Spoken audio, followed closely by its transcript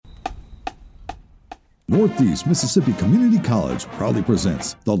Northeast Mississippi Community College proudly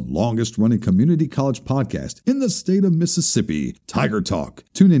presents the longest-running community college podcast in the state of Mississippi, Tiger Talk.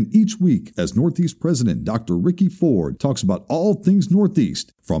 Tune in each week as Northeast President Dr. Ricky Ford talks about all things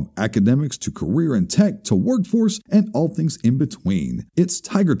Northeast, from academics to career and tech to workforce and all things in between. It's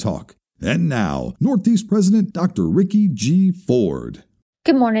Tiger Talk. And now, Northeast President Dr. Ricky G. Ford.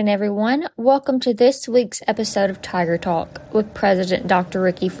 Good morning, everyone. Welcome to this week's episode of Tiger Talk with President Dr.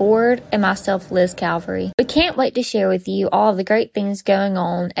 Ricky Ford and myself, Liz Calvary. We can't wait to share with you all the great things going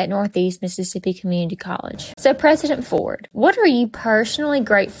on at Northeast Mississippi Community College. So, President Ford, what are you personally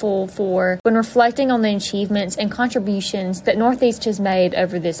grateful for when reflecting on the achievements and contributions that Northeast has made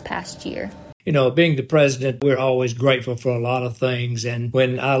over this past year? You know, being the president, we're always grateful for a lot of things. And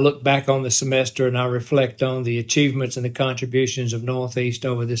when I look back on the semester and I reflect on the achievements and the contributions of Northeast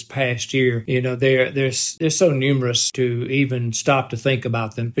over this past year, you know, they're so numerous to even stop to think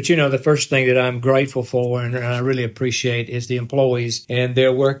about them. But, you know, the first thing that I'm grateful for and I really appreciate is the employees and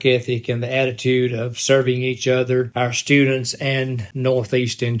their work ethic and the attitude of serving each other, our students, and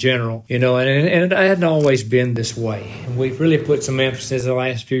Northeast in general. You know, and it hadn't always been this way. And we've really put some emphasis in the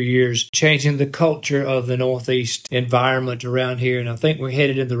last few years changing the culture of the Northeast environment around here, and I think we're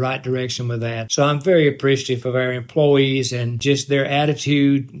headed in the right direction with that. So I'm very appreciative of our employees and just their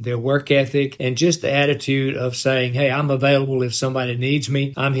attitude, their work ethic, and just the attitude of saying, hey, I'm available if somebody needs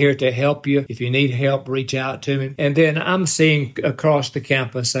me. I'm here to help you. If you need help, reach out to me. And then I'm seeing across the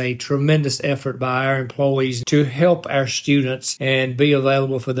campus a tremendous effort by our employees to help our students and be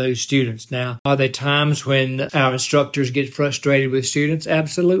available for those students. Now, are there times when our instructors get frustrated with students?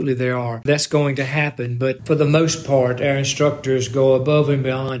 Absolutely there are. That's going to happen, but for the most part, our instructors go above and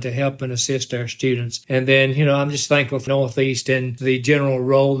beyond to help and assist our students. And then, you know, I'm just thankful for Northeast and the general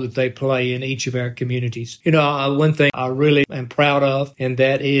role that they play in each of our communities. You know, one thing I really am proud of, and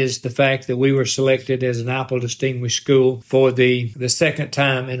that is the fact that we were selected as an Apple Distinguished School for the second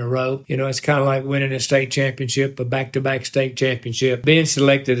time in a row. You know, it's kind of like winning a state championship, a back-to-back state championship. Being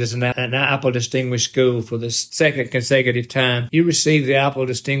selected as an Apple Distinguished School for the second consecutive time, you receive the Apple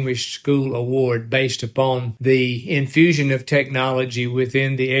Distinguished School Award based upon the infusion of technology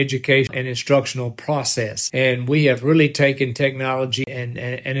within the education and instructional process. And we have really taken technology and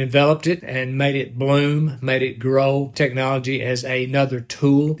enveloped it and made it bloom, made it grow. Technology as another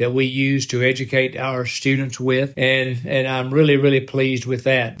tool that we use to educate our students with. And I'm really, really pleased with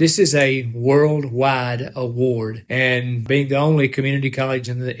that. This is a worldwide award, and being the only community college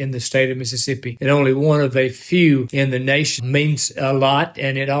in the state of Mississippi and only one of a few in the nation means a lot,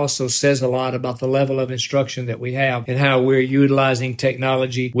 and it also says a lot about the level of instruction that we have and how we're utilizing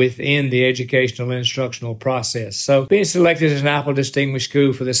technology within the educational and instructional process. So being selected as an Apple Distinguished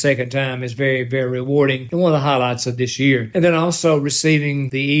School for the second time is very, very rewarding and one of the highlights of this year. And then also receiving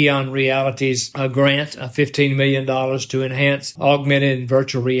the Eon Realities grant of $15 million to enhance augmented and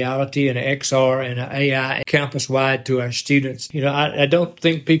virtual reality and XR and AI campus-wide to our students. You know, I don't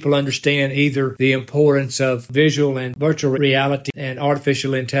think people understand either the importance of visual and virtual reality and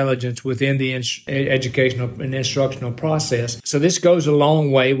artificial intelligence within the educational and instructional process. So this goes a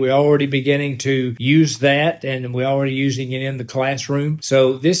long way. We're already beginning to use that, and we're already using it in the classroom.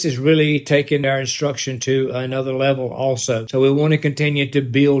 So this is really taking our instruction to another level also. So we want to continue to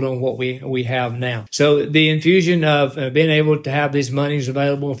build on what we have now. So the infusion of being able to have these monies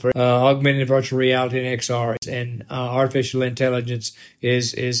available for augmented virtual reality and XR and artificial intelligence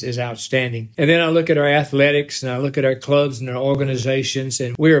is outstanding. And then I look at our athletics and I look at our clubs and our organizations,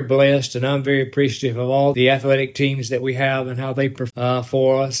 and we're blessed, and I'm very appreciative of all the athletic teams that we have and how they perform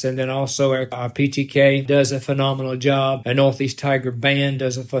for us. And then also our PTK does a phenomenal job. Our Northeast Tiger Band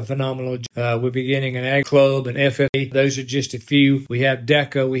does a phenomenal job. We're beginning an ag club and FFA. Those are just a few. We have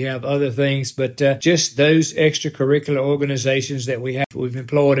DECA, we have other things, but just those extracurricular organizations that we have. We've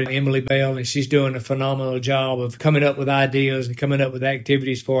employed Emily Bell, and she's doing a phenomenal job of coming up with ideas and coming up with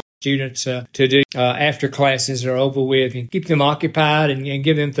activities for students to do after classes are over with, and keep them occupied and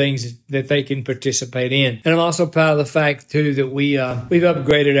give them things that they can participate in. And I'm also proud of the fact, too, that we've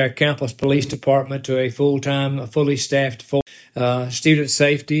upgraded our campus police department to a fully staffed student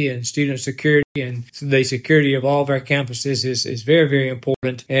safety and student security, and the security of all of our campuses is very, very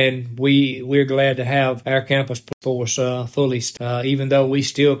important. And we're glad to have our campus force fully, even though we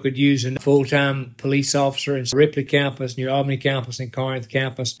still could use a full-time police officer in Ripley campus, New Albany campus, and Corinth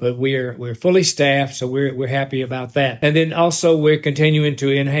campus. But we're fully staffed, so we're happy about that. And then also we're continuing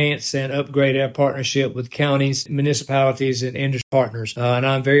to enhance and upgrade our partnership with counties, municipalities, and industry partners. And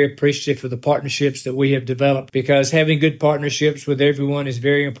I'm very appreciative for the partnerships that we have developed, because having good partnerships partnerships with everyone is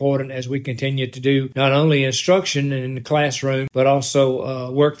very important as we continue to do not only instruction in the classroom, but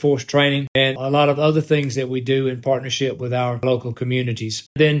also workforce training and a lot of other things that we do in partnership with our local communities.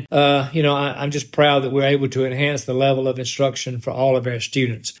 Then, I'm just proud that we're able to enhance the level of instruction for all of our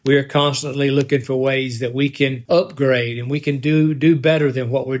students. We are constantly looking for ways that we can upgrade and we can do better than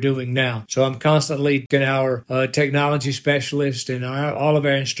what we're doing now. So I'm constantly in our technology specialist and all of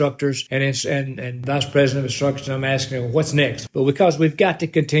our instructors and vice president of instruction, I'm asking them, what's next? But because we've got to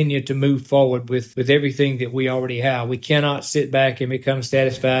continue to move forward with everything that we already have. We cannot sit back and become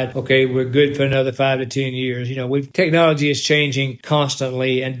satisfied. Okay, we're good for another 5 to 10 years. Technology is changing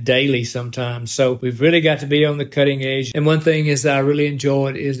constantly and daily sometimes. So we've really got to be on the cutting edge. And one thing is that I really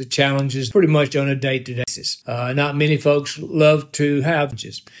enjoyed is the challenges pretty much on a day-to-day basis. Not many folks love to have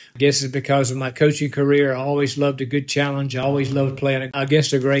challenges. I guess it's because of my coaching career. I always loved a good challenge. I always loved playing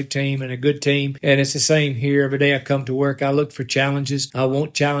against a great team and a good team. And it's the same here. Every day I come to work, I look for challenges. I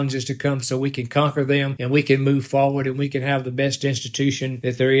want challenges to come so we can conquer them and we can move forward and we can have the best institution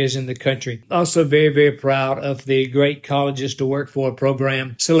that there is in the country. Also very, very proud of the Great Colleges to Work For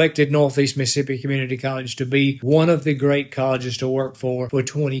program. Selected Northeast Mississippi Community College to be one of the great colleges to work for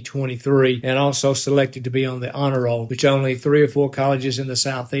 2023, and also selected to be on the honor roll, which only 3 or 4 colleges in the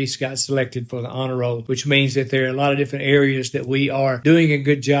Southeast got selected for the honor roll, which means that there are a lot of different areas that we are doing a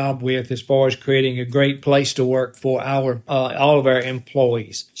good job with as far as creating a great place to work for our all of our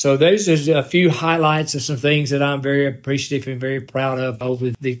employees. So those are a few highlights of some things that I'm very appreciative and very proud of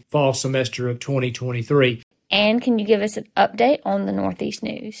over the fall semester of 2023. And can you give us an update on the Northeast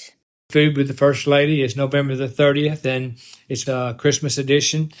news? Food with the First Lady is November the 30th, and it's a Christmas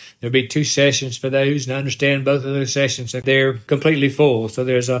edition. There'll be 2 sessions for those, and I understand both of those sessions, they're completely full, so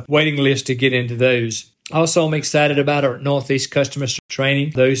there's a waiting list to get into those. Also, I'm excited about our Northeast customer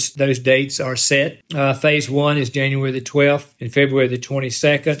training. Those dates are set. Phase 1 is January the 12th and February the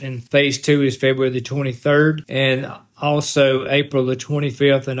 22nd, and Phase 2 is February the 23rd, and also April the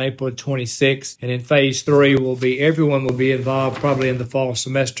 25th and April the 26th. And in Phase 3 everyone will be involved probably in the fall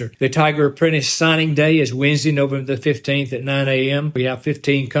semester. The Tiger Apprentice signing day is Wednesday, November the 15th at 9 a.m. We have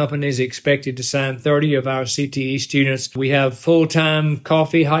 15 companies expected to sign 30 of our CTE students. We have full-time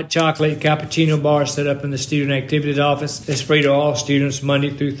coffee, hot chocolate, cappuccino bar set up in the student activities office. It's free to all students Monday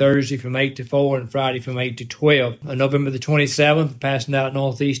through Thursday from 8 to 4 and Friday from 8 to 12. On November the 27th, passing out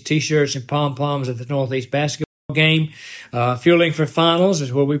Northeast t-shirts and pom-poms at the Northeast basketball game. Fueling for finals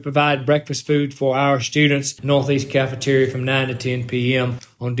is where we provide breakfast food for our students. Northeast cafeteria from 9 to 10 p.m.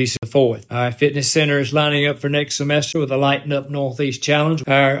 on December 4th. Our fitness center is lining up for next semester with a Lighten Up Northeast Challenge.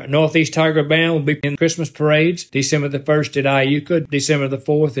 Our Northeast Tiger Band will be in Christmas parades, December the 1st at Iuka, December the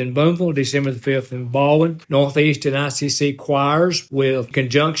 4th in Boonville, December the 5th in Baldwin. Northeast and ICC choirs with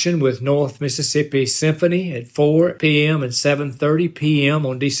conjunction with North Mississippi Symphony at 4 p.m. and 7:30 p.m.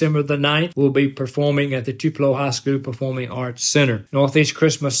 on December the 9th. We'll be performing at the Tupelo High School Performing Arts Center. Northeast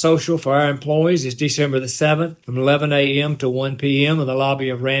Christmas Social for our employees is December the 7th from 11 a.m. to 1 p.m. in the lobby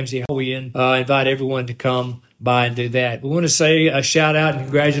of Ramsey Hall. We invite everyone to come by and do that. We want to say a shout out and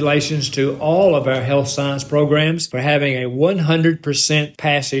congratulations to all of our health science programs for having a 100%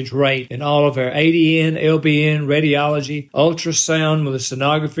 passage rate in all of our ADN, LBN, radiology, ultrasound with a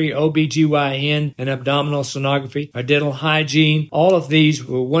sonography, OBGYN, and abdominal sonography, our dental hygiene. All of these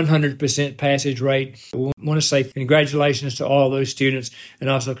were 100% passage rate. We want to say congratulations to all those students and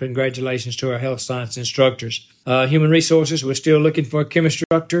also congratulations to our health science instructors. Human resources, we're still looking for a chemistry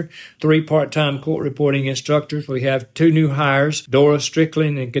instructor, 3 part-time court reporting instructors. We have 2 new hires, Dora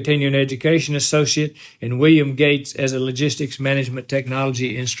Strickland, a continuing education associate, and William Gates as a logistics management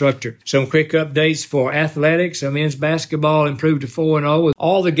technology instructor. Some quick updates for athletics. Men's basketball improved to 4-0.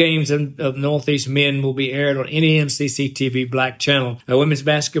 All the games of Northeast men will be aired on NEMCC TV Black Channel. Our women's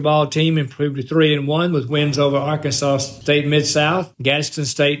basketball team improved to 3-1 with wins over Arkansas State Mid-South, Gadsden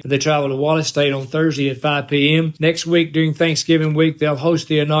State. They travel to Wallace State on Thursday at 5 p.m. Next week, during Thanksgiving week, they'll host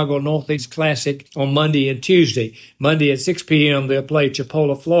the inaugural Northeast Classic on Monday and Tuesday. Monday at 6 p.m., they'll play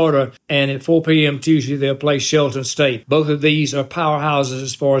Chipola, Florida, and at 4 p.m. Tuesday, they'll play Shelton State. Both of these are powerhouses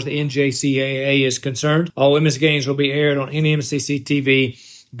as far as the NJCAA is concerned. All women's games will be aired on NMCC TV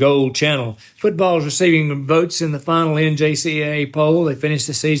Gold Channel. Football is receiving votes in the final NJCAA poll. They finished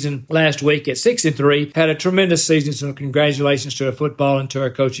the season last week at 6-3. Had a tremendous season, so congratulations to our football and to our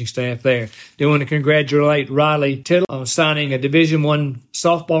coaching staff there. They want to congratulate Riley Tittle on signing a Division I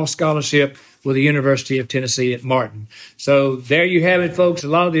softball scholarship with the University of Tennessee at Martin. So there you have it, folks. A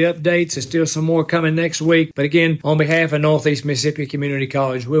lot of the updates. There's still some more coming next week. But again, on behalf of Northeast Mississippi Community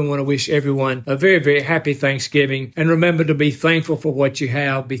College, we want to wish everyone a very, very happy Thanksgiving. And remember to be thankful for what you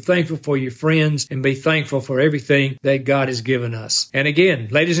have, be thankful for your friends, and be thankful for everything that God has given us. And again,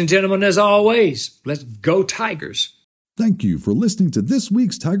 ladies and gentlemen, as always, let's go Tigers. Thank you for listening to this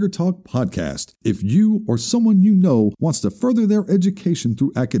week's Tiger Talk podcast. If you or someone you know wants to further their education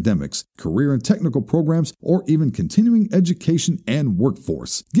through academics, career and technical programs, or even continuing education and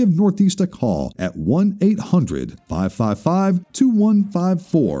workforce, give Northeast a call at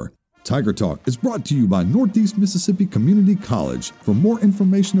 1-800-555-2154. Tiger Talk is brought to you by Northeast Mississippi Community College. For more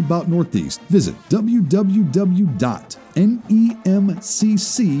information about Northeast, visit www.nemcc.edu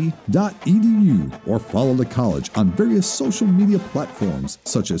or follow the college on various social media platforms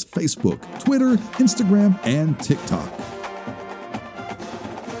such as Facebook, Twitter, Instagram, and TikTok.